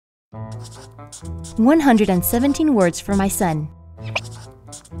117 words for my son.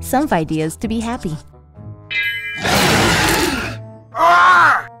 Some VIDEAS to be happy.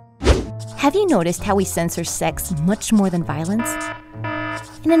 Have you noticed how we censor sex much more than violence?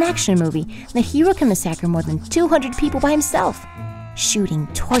 In an action movie, the hero can massacre more than 200 people by himself, shooting,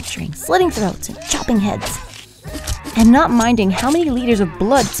 torturing, slitting throats, and chopping heads. And not minding how many liters of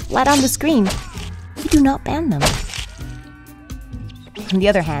blood splat on the screen, we do not ban them. On the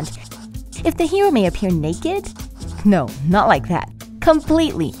other hand, if the hero may appear naked, no, not like that,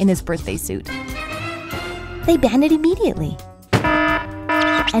 completely in his birthday suit, they ban it immediately.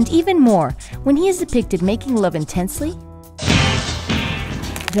 And even more, when he is depicted making love intensely,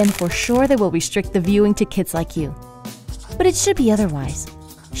 then for sure they will restrict the viewing to kids like you. But it should be otherwise,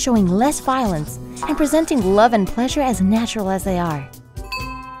 showing less violence and presenting love and pleasure as natural as they are.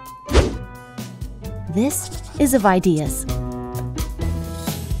 This is VIDEAS.